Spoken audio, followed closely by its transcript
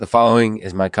The following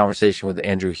is my conversation with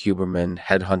Andrew Huberman,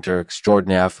 headhunter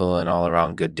extraordinaire, and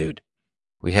all-around good dude.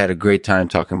 We had a great time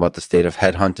talking about the state of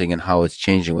headhunting and how it's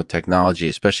changing with technology,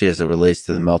 especially as it relates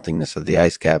to the meltingness of the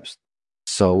ice caps.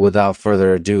 So without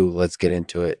further ado, let's get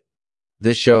into it.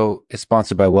 This show is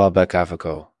sponsored by Welbeck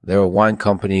Africo. They're a wine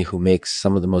company who makes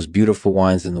some of the most beautiful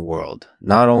wines in the world.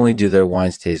 Not only do their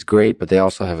wines taste great, but they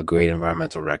also have a great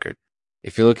environmental record.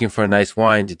 If you're looking for a nice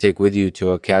wine to take with you to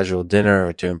a casual dinner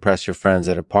or to impress your friends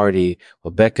at a party,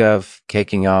 Welbeck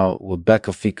Caking Out, Welbeck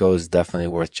Fico is definitely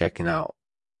worth checking out.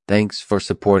 Thanks for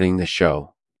supporting the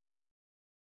show.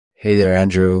 Hey there,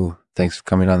 Andrew. Thanks for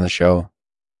coming on the show.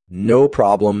 No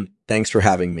problem. Thanks for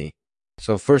having me.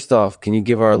 So first off, can you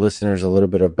give our listeners a little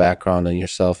bit of background on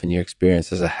yourself and your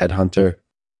experience as a headhunter?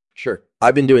 Sure.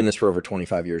 I've been doing this for over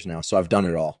 25 years now, so I've done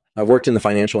it all. I've worked in the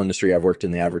financial industry. I've worked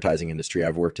in the advertising industry.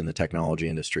 I've worked in the technology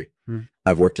industry.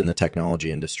 I've worked in the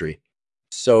technology industry.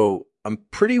 So I'm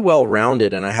pretty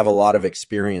well-rounded and I have a lot of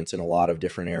experience in a lot of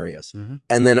different areas.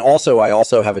 And then I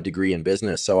also have a degree in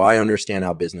business, so I understand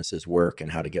how businesses work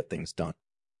and how to get things done.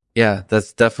 Yeah,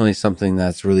 that's definitely something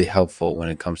that's really helpful when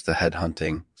it comes to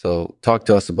headhunting. So talk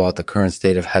to us about the current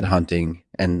state of headhunting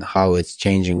and how it's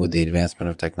changing with the advancement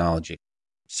of technology.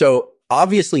 So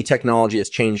obviously technology has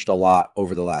changed a lot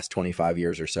over the last 25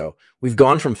 years or so. We've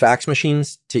gone from fax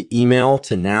machines to email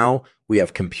to now we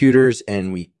have computers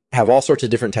and we have all sorts of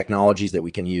different technologies that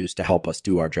we can use to help us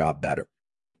do our job better.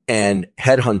 And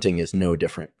headhunting is no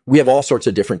different. We have all sorts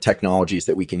of different technologies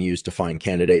that we can use to find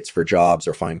candidates for jobs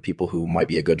or find people who might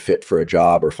be a good fit for a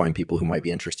job or find people who might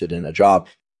be interested in a job.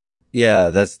 Yeah,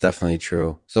 that's definitely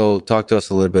true. So talk to us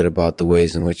a little bit about the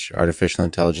ways in which artificial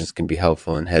intelligence can be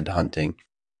helpful in headhunting.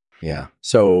 Yeah.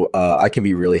 So I can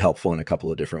be really helpful in a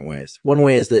couple of different ways. One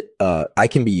way is that I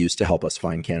can be used to help us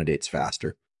find candidates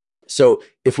faster. So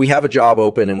if we have a job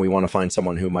open and we want to find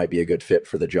someone who might be a good fit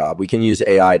for the job, we can use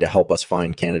AI to help us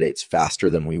find candidates faster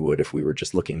than we would if we were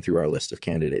just looking through our list of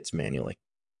candidates manually.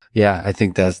 Yeah, I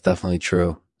think that's definitely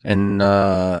true. And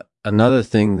another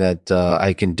thing that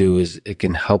I can do is it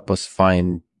can help us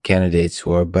find candidates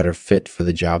who are a better fit for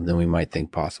the job than we might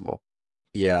think possible.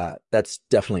 Yeah, that's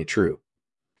definitely true.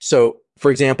 So,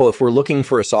 for example, if we're looking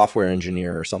for a software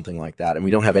engineer or something like that, and we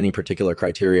don't have any particular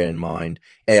criteria in mind,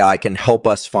 AI can help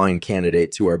us find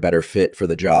candidates who are a better fit for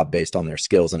the job based on their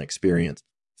skills and experience.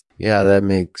 Yeah, that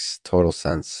makes total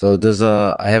sense. So does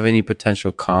I have any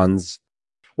potential cons?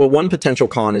 Well, one potential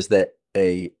con is that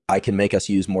AI can make us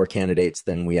use more candidates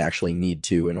than we actually need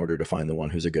to in order to find the one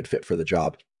who's a good fit for the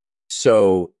job.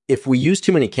 So if we use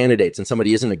too many candidates and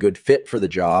somebody isn't a good fit for the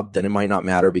job, then it might not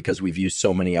matter because we've used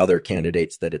so many other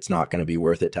candidates that it's not going to be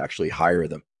worth it to actually hire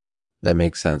them. That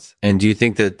makes sense. And do you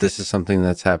think that this is something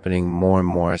that's happening more and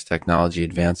more as technology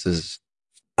advances?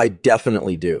 I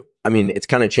definitely do. I mean, it's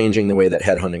kind of changing the way that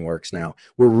headhunting works now.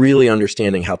 We're really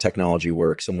understanding how technology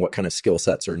works and what kind of skill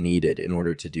sets are needed in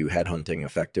order to do headhunting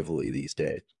effectively these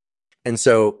days. And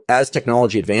so as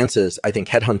technology advances, I think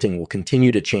headhunting will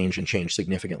continue to change and change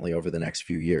significantly over the next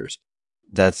few years.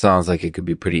 That sounds like it could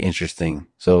be pretty interesting.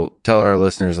 So tell our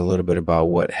listeners a little bit about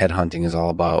what headhunting is all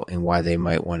about and why they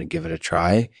might want to give it a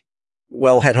try.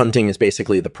 Well, headhunting is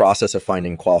basically the process of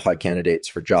finding qualified candidates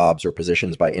for jobs or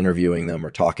positions by interviewing them or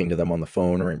talking to them on the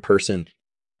phone or in person.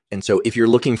 And so if you're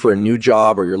looking for a new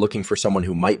job or you're looking for someone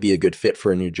who might be a good fit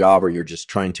for a new job or you're just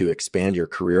trying to expand your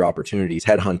career opportunities,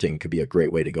 headhunting could be a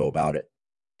great way to go about it.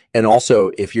 And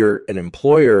also, if you're an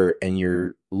employer and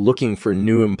you're looking for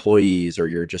new employees or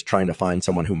you're just trying to find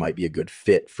someone who might be a good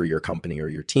fit for your company or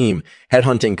your team,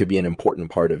 headhunting could be an important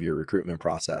part of your recruitment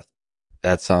process.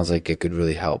 That sounds like it could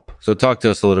really help. So talk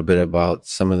to us a little bit about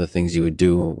some of the things you would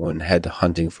do when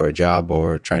headhunting for a job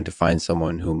or trying to find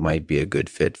someone who might be a good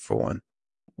fit for one.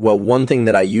 Well, one thing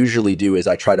that I usually do is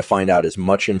I try to find out as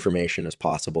much information as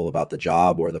possible about the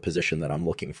job or the position that I'm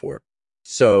looking for.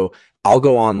 So I'll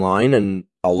go online and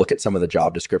I'll look at some of the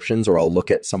job descriptions or I'll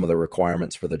look at some of the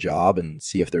requirements for the job and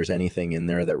see if there's anything in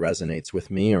there that resonates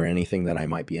with me or anything that I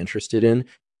might be interested in.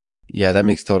 Yeah, that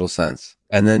makes total sense.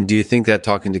 And then do you think that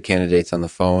talking to candidates on the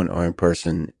phone or in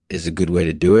person is a good way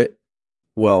to do it?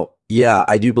 Well, yeah,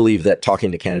 I do believe that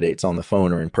talking to candidates on the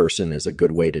phone or in person is a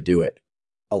good way to do it.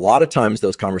 A lot of times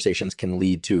those conversations can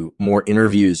lead to more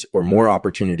interviews or more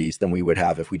opportunities than we would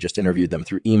have if we just interviewed them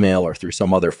through email or through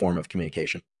some other form of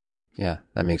communication. Yeah,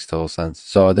 that makes total sense.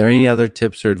 So are there any other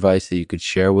tips or advice that you could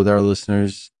share with our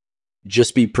listeners?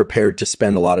 Just be prepared to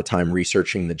spend a lot of time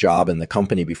researching the job and the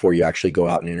company before you actually go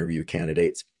out and interview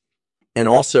candidates. And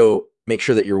also make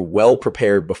sure that you're well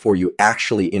prepared before you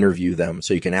actually interview them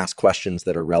so you can ask questions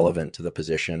that are relevant to the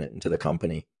position and to the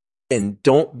company. And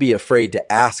don't be afraid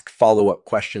to ask follow-up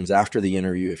questions after the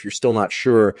interview if you're still not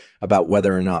sure about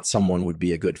whether or not someone would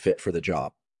be a good fit for the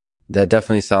job. That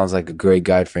definitely sounds like a great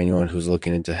guide for anyone who's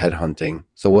looking into headhunting.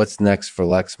 So what's next for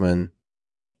Lexman?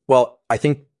 Well, I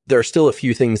think there are still a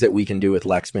few things that we can do with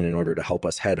Lexman in order to help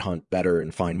us headhunt better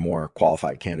and find more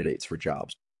qualified candidates for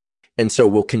jobs. And so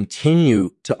we'll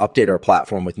continue to update our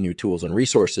platform with new tools and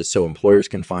resources so employers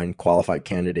can find qualified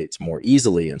candidates more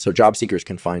easily. And so job seekers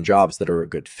can find jobs that are a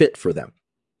good fit for them.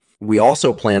 We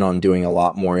also plan on doing a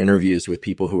lot more interviews with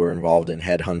people who are involved in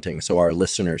headhunting so our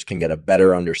listeners can get a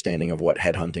better understanding of what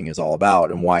headhunting is all about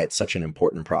and why it's such an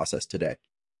important process today.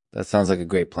 That sounds like a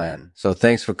great plan. So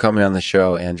thanks for coming on the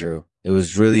show, Andrew. It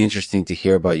was really interesting to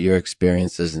hear about your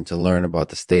experiences and to learn about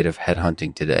the state of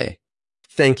headhunting today.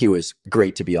 Thank you. It's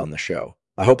great to be on the show.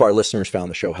 I hope our listeners found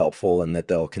the show helpful and that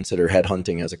they'll consider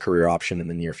headhunting as a career option in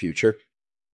the near future.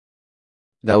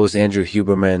 That was Andrew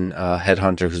Huberman, a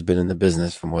headhunter who's been in the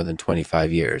business for more than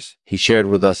 25 years. He shared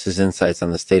with us his insights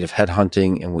on the state of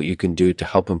headhunting and what you can do to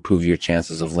help improve your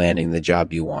chances of landing the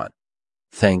job you want.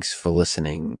 Thanks for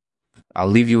listening. I'll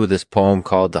leave you with this poem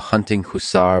called The Hunting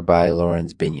Hussar by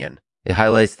Lawrence Binyon. It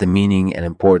highlights the meaning and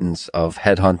importance of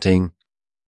headhunting.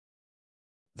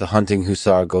 The hunting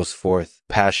hussar goes forth,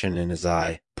 passion in his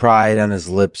eye, pride on his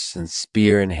lips, and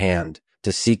spear in hand,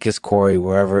 to seek his quarry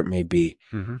wherever it may be.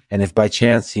 And if by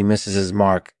chance he misses his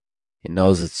mark, he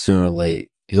knows that sooner or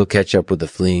late he'll catch up with the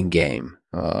fleeing game,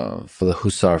 for the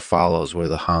hussar follows where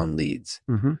the hound leads.